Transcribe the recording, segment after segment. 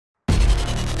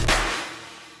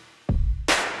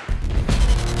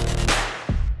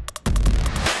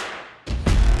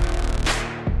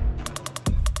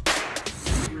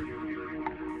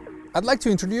I'd like to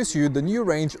introduce you the new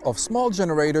range of small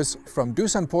generators from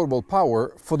Doosan Portable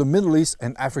Power for the Middle East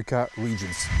and Africa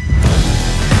regions.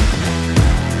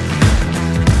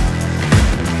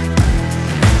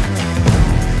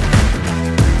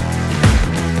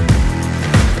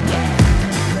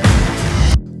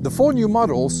 The 4 new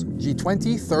models,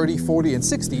 G20, 30, 40 and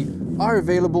 60, are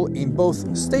available in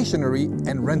both stationary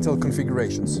and rental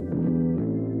configurations.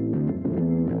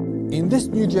 In this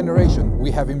new generation,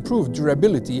 we have improved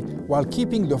durability while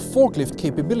keeping the forklift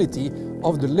capability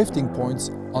of the lifting points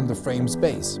on the frame's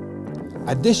base.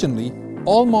 Additionally,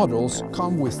 all models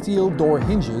come with steel door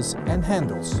hinges and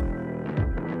handles.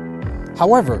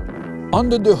 However,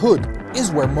 under the hood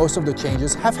is where most of the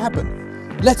changes have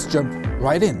happened. Let's jump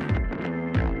right in.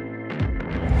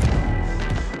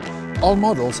 All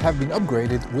models have been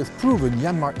upgraded with proven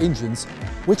Yanmar engines,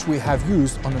 which we have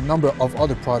used on a number of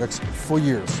other products for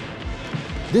years.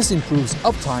 This improves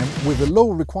uptime with a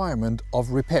low requirement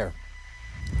of repair.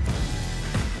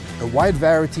 A wide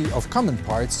variety of common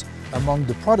parts among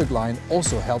the product line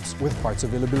also helps with parts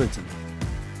availability.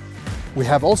 We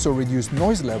have also reduced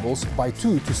noise levels by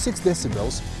 2 to 6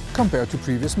 decibels compared to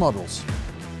previous models.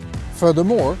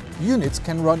 Furthermore, units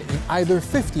can run in either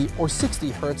 50 or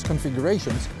 60 Hz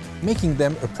configurations, making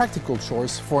them a practical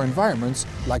choice for environments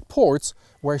like ports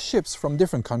where ships from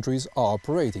different countries are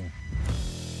operating.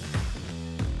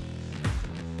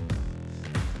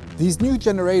 These new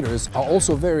generators are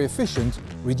also very efficient,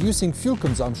 reducing fuel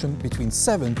consumption between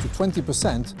 7 to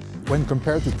 20% when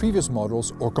compared to previous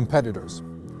models or competitors.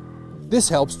 This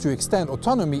helps to extend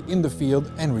autonomy in the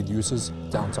field and reduces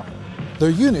downtime.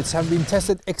 The units have been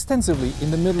tested extensively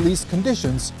in the Middle East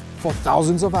conditions for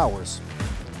thousands of hours.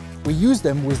 We use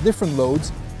them with different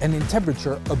loads and in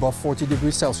temperature above 40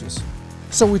 degrees Celsius.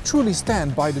 So we truly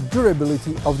stand by the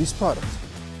durability of these products.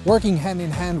 Working hand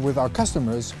in hand with our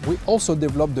customers, we also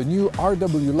developed the new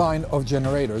RW line of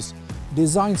generators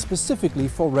designed specifically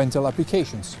for rental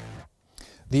applications.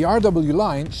 The RW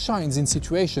line shines in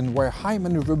situations where high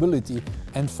maneuverability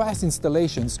and fast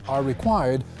installations are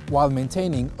required while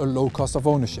maintaining a low cost of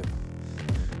ownership.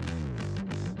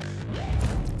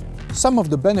 Some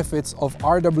of the benefits of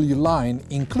RW line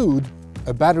include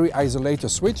a battery isolator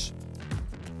switch,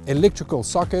 electrical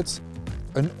sockets,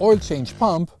 an oil change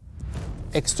pump,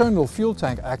 external fuel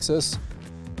tank access,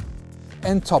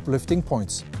 and top lifting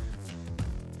points.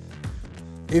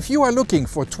 If you are looking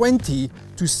for 20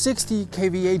 to 60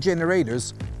 kVA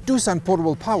generators, Doosan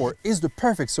Portable Power is the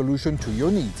perfect solution to your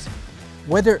needs.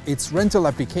 Whether it's rental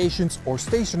applications or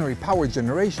stationary power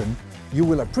generation, you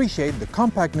will appreciate the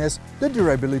compactness, the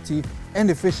durability and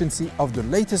efficiency of the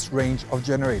latest range of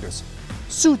generators,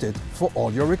 suited for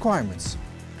all your requirements.